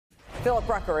Philip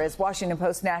Rucker is Washington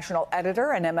Post national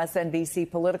editor and MSNBC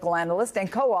political analyst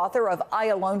and co-author of I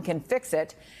Alone Can Fix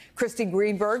It. Kristy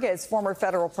Greenberg is former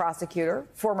federal prosecutor,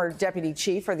 former deputy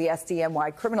chief for the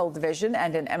SDNY criminal division,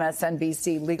 and an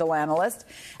MSNBC legal analyst.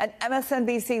 And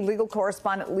MSNBC legal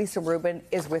correspondent Lisa Rubin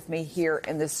is with me here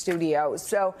in the studio.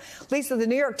 So, Lisa, the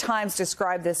New York Times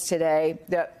described this today,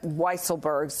 that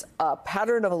Weisselberg's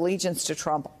pattern of allegiance to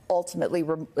Trump ultimately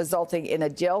resulting in a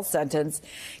jail sentence.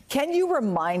 Can you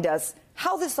remind us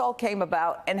how this all came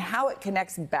about and how it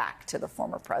connects back to the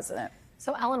former president?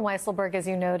 So Allen Weisselberg, as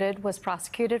you noted, was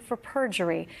prosecuted for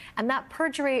perjury. And that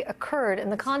perjury occurred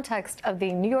in the context of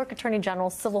the New York Attorney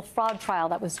General's civil fraud trial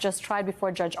that was just tried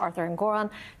before Judge Arthur Engoron.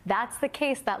 That's the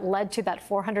case that led to that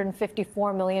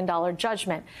 $454 million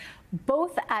judgment.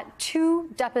 Both at two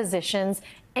depositions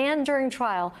and during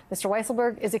trial, Mr.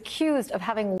 Weisselberg is accused of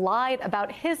having lied about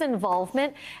his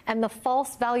involvement and the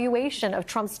false valuation of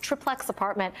Trump's triplex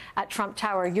apartment at Trump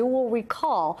Tower. You will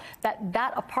recall that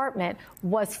that apartment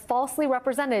was falsely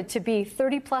represented to be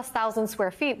 30,000+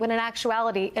 square feet, when in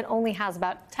actuality it only has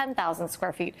about 10,000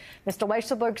 square feet. Mr.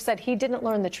 Weisselberg said he didn't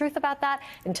learn the truth about that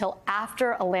until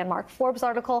after a landmark Forbes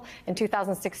article in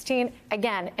 2016.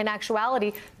 Again, in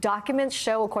actuality, documents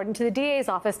show, according to the DA's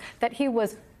office, that he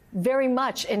was very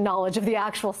much in knowledge of the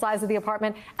actual size of the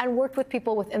apartment and worked with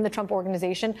people within the Trump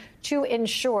organization to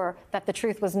ensure that the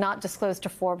truth was not disclosed to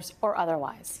Forbes or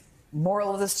otherwise.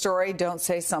 Moral of the story, don't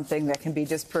say something that can be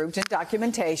disproved in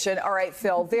documentation. All right,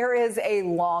 Phil, there is a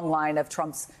long line of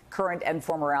Trump's current and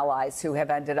former allies who have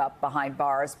ended up behind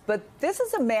bars. But this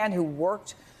is a man who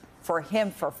worked for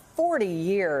him for 40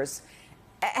 years.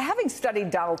 Having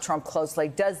studied Donald Trump closely,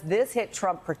 does this hit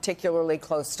Trump particularly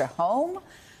close to home?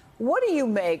 What do you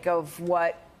make of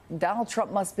what Donald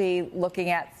Trump must be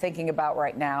looking at, thinking about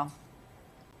right now?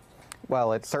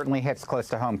 Well, it certainly hits close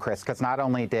to home, Chris, because not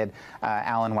only did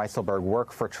Allen Weisselberg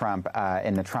work for Trump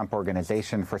in the Trump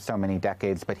organization for so many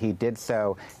decades, but he did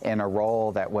so in a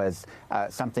role that was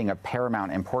something of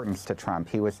paramount importance to Trump.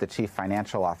 He was the chief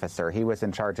financial officer. He was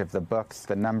in charge of the books,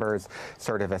 the numbers,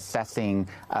 sort of assessing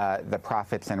the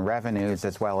profits and revenues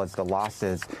as well as the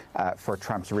losses for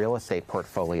Trump's real estate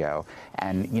portfolio.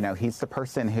 And, you know, he's the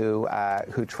person who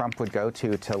Trump would go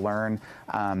to learn,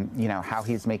 you know, how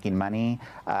he's making money,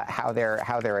 how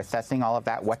they're assessing all of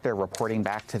that, what they're reporting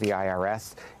back to the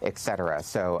IRS, et cetera.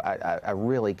 So a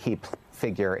really key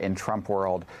figure in Trump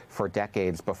world for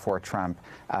decades before Trump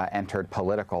entered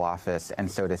political office. And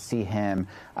so to see him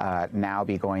now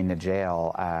be going to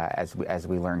jail, as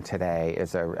we learned today,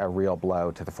 is a real blow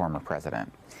to the former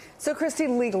president. So, Kristy,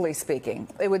 legally speaking,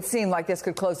 it would seem like this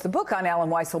could close the book on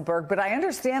Allen Weisselberg, but I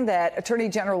understand that Attorney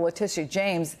General Letitia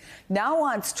James now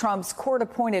wants Trump's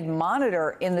court-appointed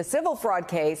monitor in the civil fraud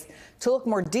case to look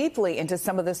more deeply into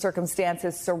some of the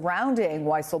circumstances surrounding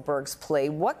Weisselberg's plea.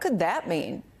 What could that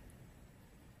mean?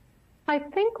 I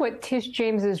think what Tish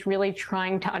James is really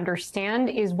trying to understand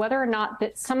is whether or not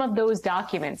that some of those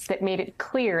documents that made it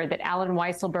clear that Allen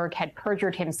Weisselberg had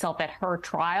perjured himself at her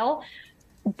trial,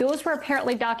 those were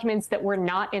apparently documents that were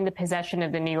not in the possession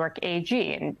of the New York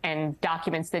AG and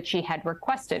documents that she had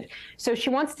requested. So she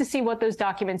wants to see what those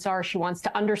documents are. She wants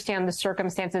to understand the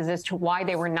circumstances as to why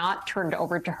they were not turned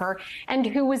over to her and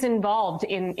who was involved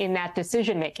in that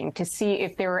decision making, to see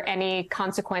if there were any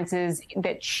consequences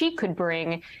that she could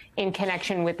bring in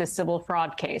connection with the civil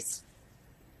fraud case.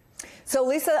 So,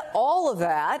 Lisa, all of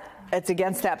that, it's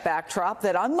against that backdrop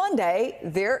that on Monday,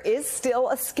 there is still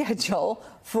a schedule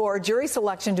for jury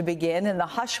selection to begin in the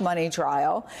hush money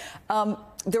trial.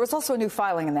 There was also a new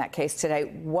filing in that case today.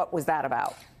 What was that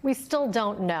about? We still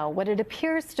don't know. What it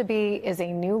appears to be is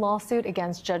a new lawsuit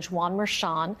against Judge Juan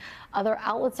Merchan. Other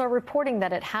outlets are reporting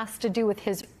that it has to do with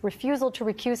his refusal to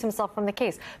recuse himself from the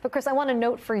case. But, Chris, I want to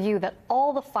note for you that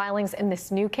all the filings in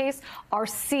this new case are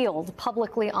sealed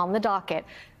publicly on the docket.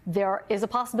 There is a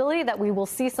possibility that we will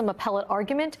see some appellate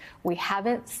argument. We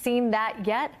haven't seen that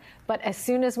yet, but as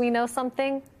soon as we know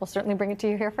something, we'll certainly bring it to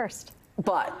you here first.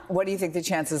 But what do you think the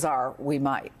chances are we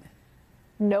might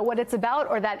know what it's about,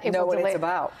 or that it know will what delay? It's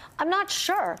about? I'm not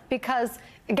sure, because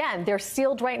again, they're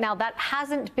sealed right now. That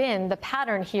hasn't been the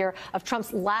pattern here of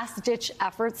Trump's last-ditch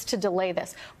efforts to delay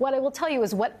this. What I will tell you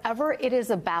is whatever it is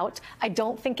about, I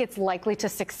don't think it's likely to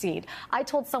succeed. I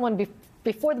told someone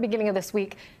before the beginning of this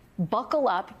week, buckle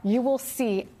up. You will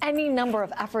see any number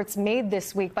of efforts made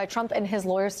this week by Trump and his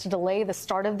lawyers to delay the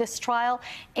start of this trial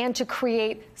and to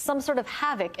create some sort of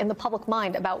havoc in the public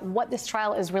mind about what this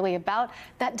trial is really about.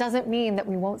 That doesn't mean that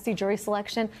we won't see jury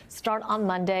selection start on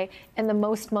Monday in the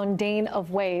most mundane of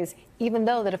ways, even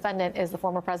though the defendant is the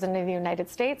former president of the United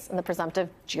States and the presumptive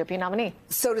GOP nominee.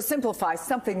 So to simplify,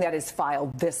 something that is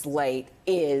filed this late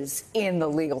is, in the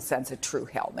legal sense, a true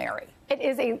Hail Mary. It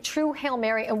is a true Hail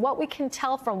Mary, and what we can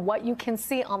tell from what you can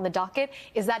see on the docket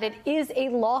is that it is a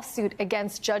lawsuit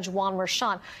against Judge Juan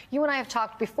Merchan. You and I have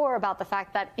talked before about the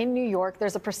fact that in New York,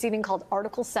 there's a proceeding called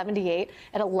Article 78.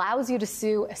 It allows you to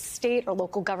sue a state or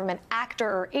local government actor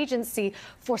or agency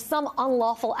for some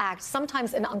unlawful act,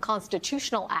 sometimes an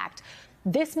unconstitutional act.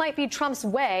 This might be Trump's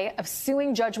way of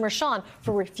suing Judge Merchan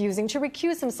for refusing to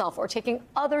recuse himself or taking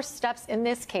other steps in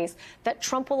this case that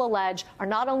Trump will allege are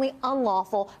not only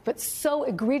unlawful, but so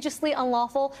egregiously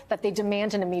unlawful that they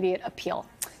demand an immediate appeal.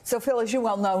 So, Phil, as you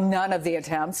well know, none of the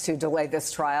attempts to delay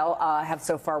this trial have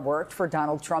so far worked for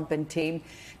Donald Trump and team.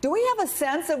 Do we have a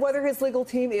sense of whether his legal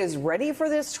team is ready for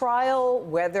this trial,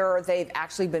 whether they've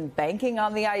actually been banking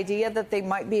on the idea that they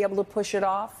might be able to push it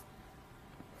off?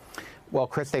 Well,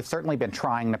 Chris, they've certainly been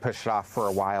trying to push it off for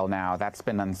a while now. That's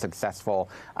been unsuccessful.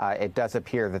 It does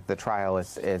appear that the trial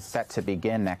is set to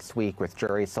begin next week with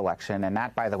jury selection. And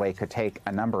that, by the way, could take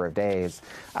a number of days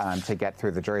to get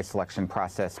through the jury selection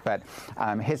process. But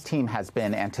his team has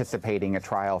been anticipating a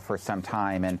trial for some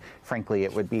time. And frankly,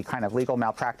 it would be kind of legal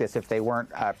malpractice if they weren't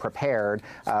prepared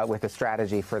with a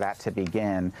strategy for that to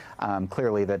begin.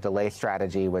 Clearly, the delay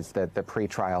strategy was the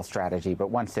pre-trial strategy. But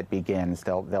once it begins,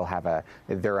 they'll have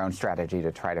their own strategy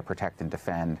to try to protect and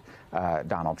defend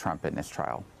Donald Trump in this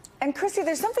trial. And, Kristy,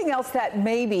 there's something else that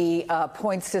maybe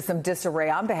points to some disarray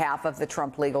on behalf of the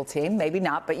Trump legal team. Maybe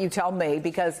not, but you tell me,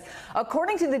 because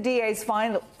according to the DA's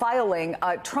filing,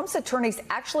 Trump's attorneys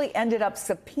actually ended up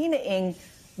subpoenaing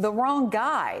the wrong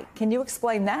guy. Can you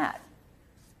explain that?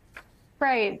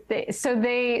 Right. So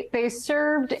they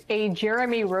served a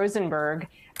Jeremy Rosenberg,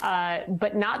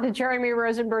 but not the Jeremy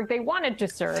Rosenberg they wanted to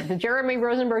serve. The Jeremy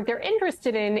Rosenberg they're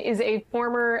interested in is a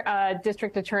former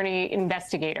district attorney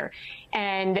investigator.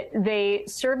 And they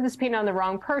served the subpoena on the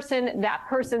wrong person. That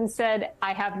person said,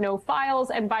 I have no files.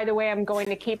 And by the way, I'm going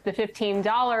to keep the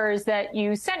 $15 that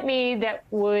you sent me that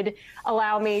would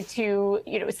allow me to,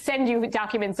 send you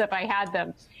documents if I had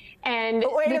them. And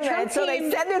but wait a minute. So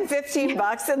they send him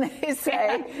 $15 and they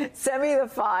say, send me the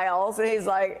files. And he's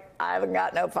like, I haven't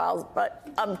got no files, but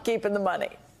I'm keeping the money.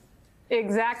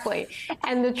 Exactly.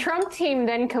 And the Trump team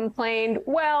then complained,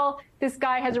 well, this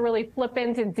guy has a really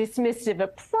flippant and dismissive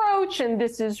approach, and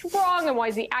this is wrong. And why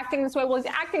is he acting this way? Well,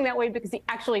 he's acting that way because he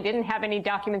actually didn't have any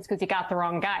documents because he got the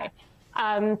wrong guy.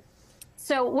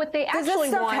 So what they actually want... Does this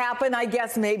stuff happen, I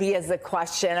guess, maybe as a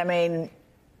question? I mean,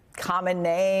 common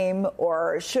name,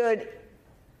 or should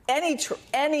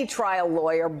any trial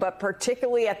lawyer, but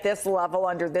particularly at this level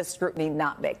under this scrutiny,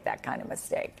 not make that kind of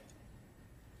mistake?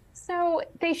 So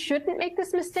they shouldn't make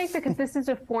this mistake because this is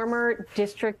a former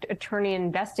district attorney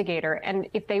investigator. And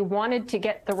if they wanted to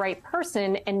get the right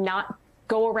person and not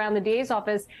go around the DA's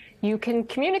office, you can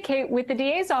communicate with the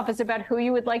DA's office about who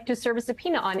you would like to serve a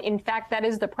subpoena on. In fact, that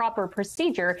is the proper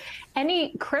procedure.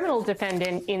 Any criminal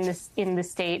defendant in the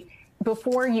state,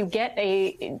 before you get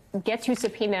to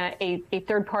subpoena a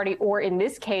third party, or in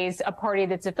this case, a party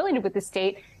that's affiliated with the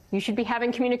state, you should be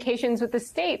having communications with the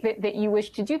state that you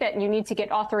wish to do that, and you need to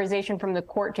get authorization from the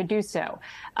court to do so.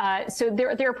 So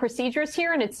there are procedures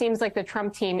here, and it seems like the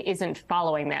Trump team isn't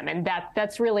following them, and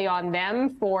that's really on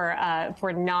them for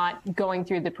not going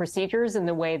through the procedures in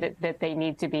the way that they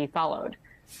need to be followed.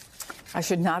 I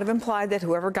should not have implied that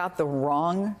whoever got the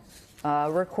wrong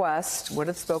request would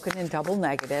have spoken in double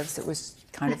negatives. It was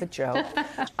kind of a joke.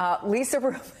 Lisa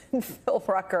Rubin, Phil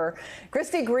Rucker,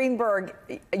 Kristy Greenberg,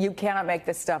 you cannot make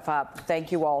this stuff up.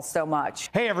 Thank you all so much.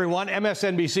 Hey, everyone.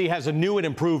 MSNBC has a new and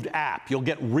improved app. You'll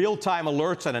get real-time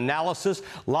alerts and analysis,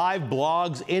 live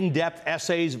blogs, in-depth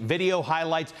essays, video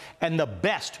highlights, and the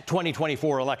best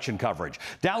 2024 election coverage.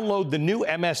 Download the new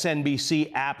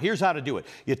MSNBC app. Here's how to do it.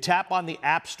 You tap on the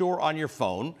App Store on your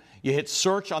phone. You hit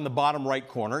search on the bottom right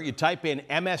corner. You type in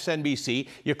MSNBC.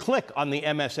 You click on the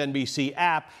MSNBC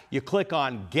app. You click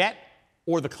on Get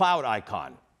or the cloud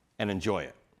icon and enjoy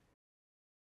it.